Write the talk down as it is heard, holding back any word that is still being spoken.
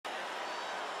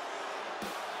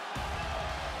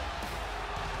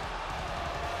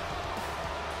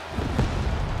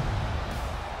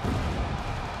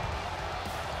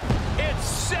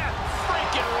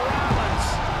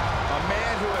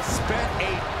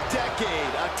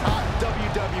decade atop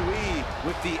WWE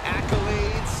with the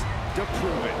accolades to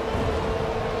prove it.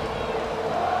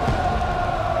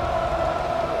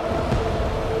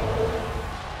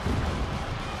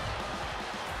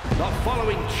 The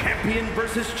following champion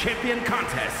versus champion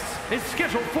contest is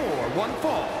scheduled for one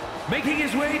fall. Making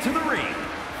his way to the ring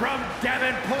from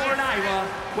Davenport, Iowa,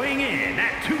 weighing in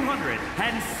at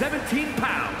 217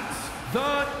 pounds,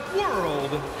 the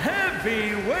World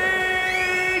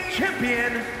Heavyweight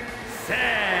Champion,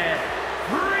 Seth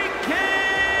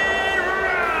freaking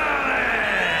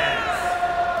Rollins!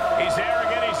 He's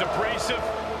arrogant, he's abrasive,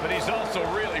 but he's also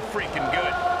really freaking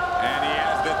good. And he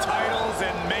has the titles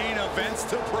and main events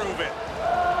to prove it.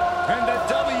 And the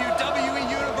WWE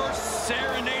Universe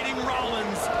serenading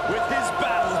Rollins with his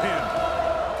battle hymn.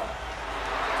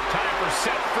 Time for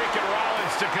Seth freaking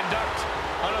Rollins to conduct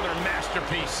another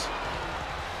masterpiece.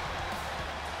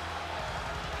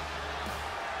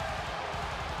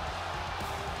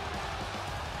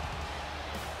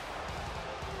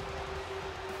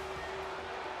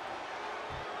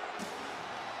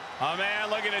 A man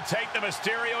looking to take the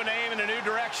Mysterio name in a new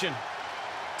direction.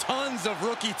 Tons of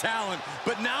rookie talent,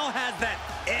 but now has that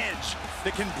edge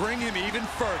that can bring him even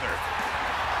further.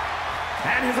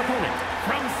 And his opponent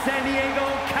from San Diego,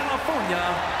 California,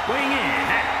 weighing in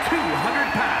at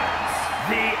 200 pounds,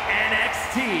 the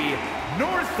NXT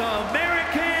North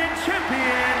American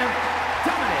Champion,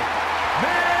 Dominik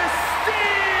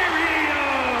Mysterio!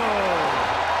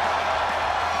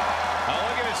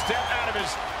 Looking to step out of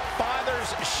his father's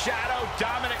shadow,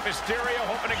 Dominik Mysterio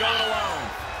hoping to go it alone.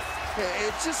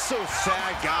 It's just so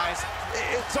sad, guys.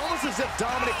 It's almost as if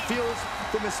Dominik feels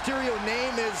the Mysterio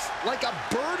name is like a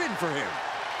burden for him.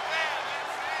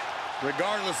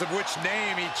 Regardless of which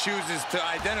name he chooses to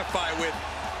identify with,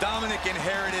 Dominik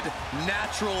inherited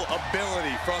natural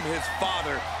ability from his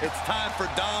father. It's time for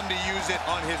Dom to use it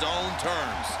on his own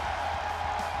terms.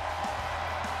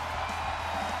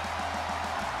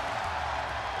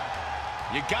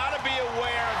 You gotta be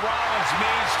aware of Rollins'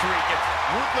 mean streak. It's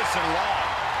ruthless and long.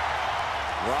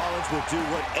 Rollins will do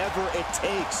whatever it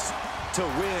takes to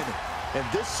win, and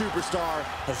this superstar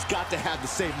has got to have the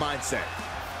same mindset.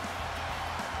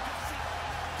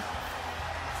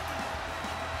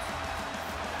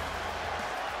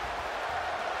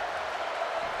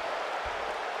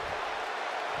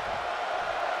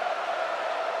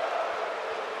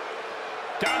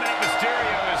 Dominik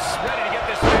Mysterio is ready to get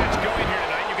this match going here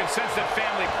tonight. You can sense that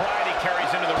family pride he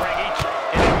carries into the ring each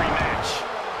and every match.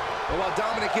 Well, while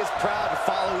Dominik is proud to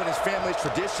follow in his family's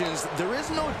traditions, there is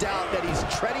no doubt that he's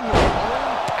treading his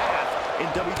own path in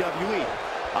WWE.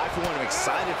 I, for one, am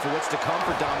excited for what's to come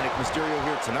for Dominik Mysterio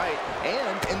here tonight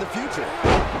and in the future.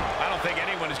 I don't think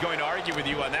anyone is going to argue with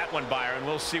you on that one, Byron.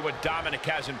 We'll see what Dominik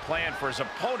has in plan for his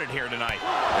opponent here tonight.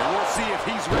 And we'll see if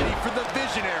he's ready for the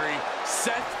visionary,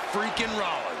 Seth freaking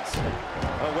Rollins.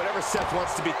 Whatever Seth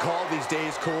wants to be called these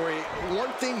days, Corey,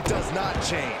 one thing does not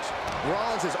change.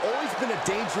 Rollins has always been a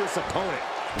dangerous opponent.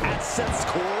 At Seth's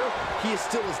core, he is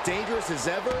still as dangerous as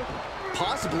ever,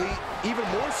 possibly even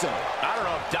more so. I don't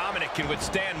know if Dominik can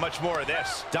withstand much more of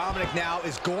this. Dominik now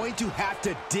is going to have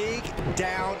to dig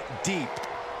down deep.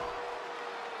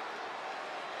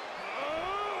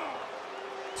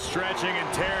 Stretching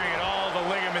and tearing at all the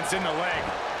ligaments in the leg.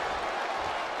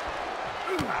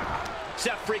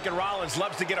 Seth freaking Rollins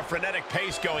loves to get a frenetic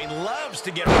pace going, loves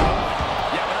to get rolling.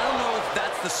 Yeah, but I don't know if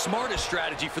that's the smartest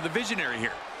strategy for the visionary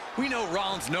here. We know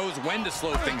Rollins knows when to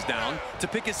slow things down, to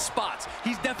pick his spots.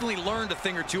 He's definitely learned a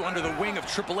thing or two under the wing of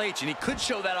Triple H, and he could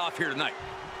show that off here tonight.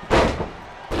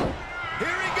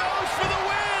 Here he goes for the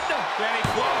win! And he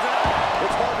closes it out.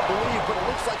 It's hard to believe, but it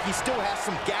looks like he still has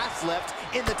some gas left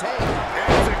in the tank.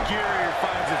 As the gear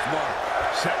finds its mark.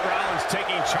 Seth Rollins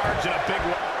taking charge in a big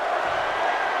way.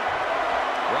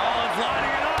 Rollins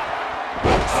lining it up.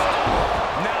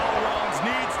 Now Rollins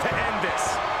needs to end this.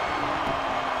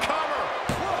 Cover.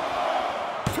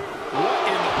 What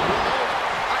in the world?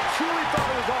 I truly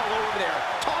thought it was all over there.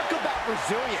 Talk about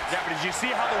resilience. Yeah, but did you see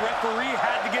how the referee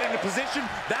had to get into position?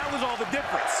 That was all the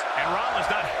difference. And Rollins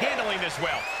not handling this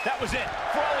well. That was it,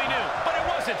 for all he knew, but it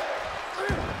wasn't.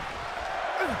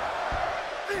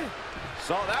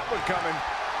 Saw that one coming.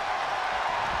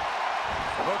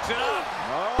 Hooks it up.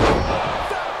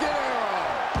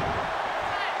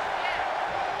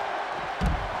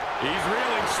 He's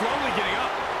reeling, slowly getting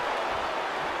up.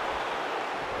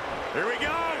 Here we go.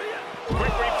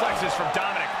 Quick reflexes from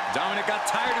Dominik. Dominik got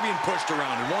tired of being pushed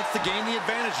around and wants to gain the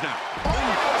advantage now.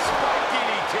 Spike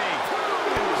DDT.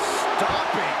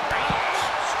 Stopping. Ouch.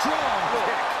 Strong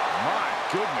kick. My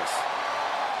goodness.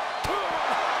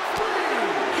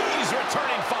 He's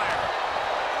returning fire.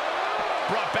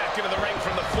 brought back into the ring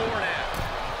from the floor now.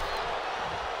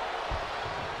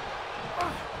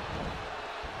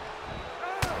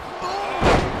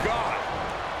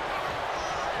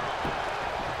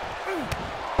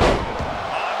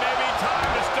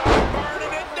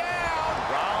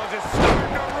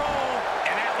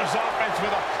 With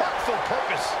a hurtful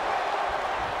purpose.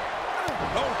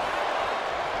 Oh.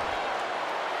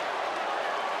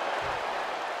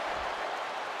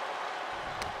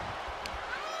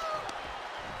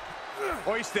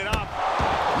 Hoisted up.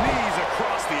 Knees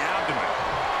across the abdomen.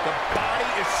 The body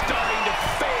is starting to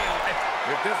fail.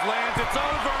 If this lands, it's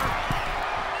over.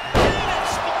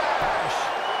 Splash.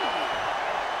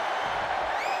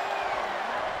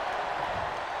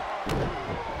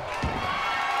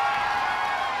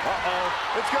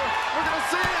 We're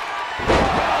gonna see it.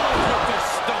 Rollins with the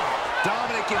stomp.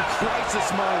 Dominik in crisis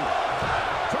mode.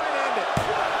 Trying to end it.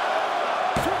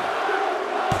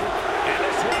 And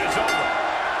this one is over.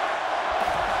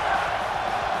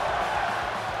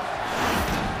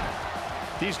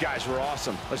 These guys were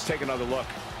awesome. Let's take another look.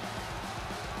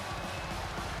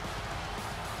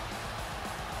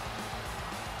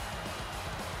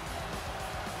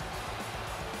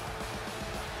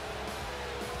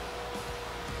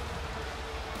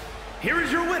 Here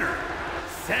is your winner,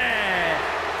 Seth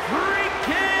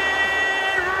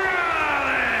freaking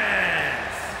Rollins.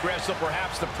 Wrestle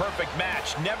perhaps the perfect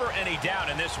match. Never any doubt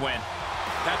in this win.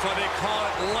 That's why they call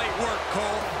it light work,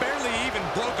 Cole. Barely even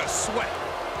broke a sweat.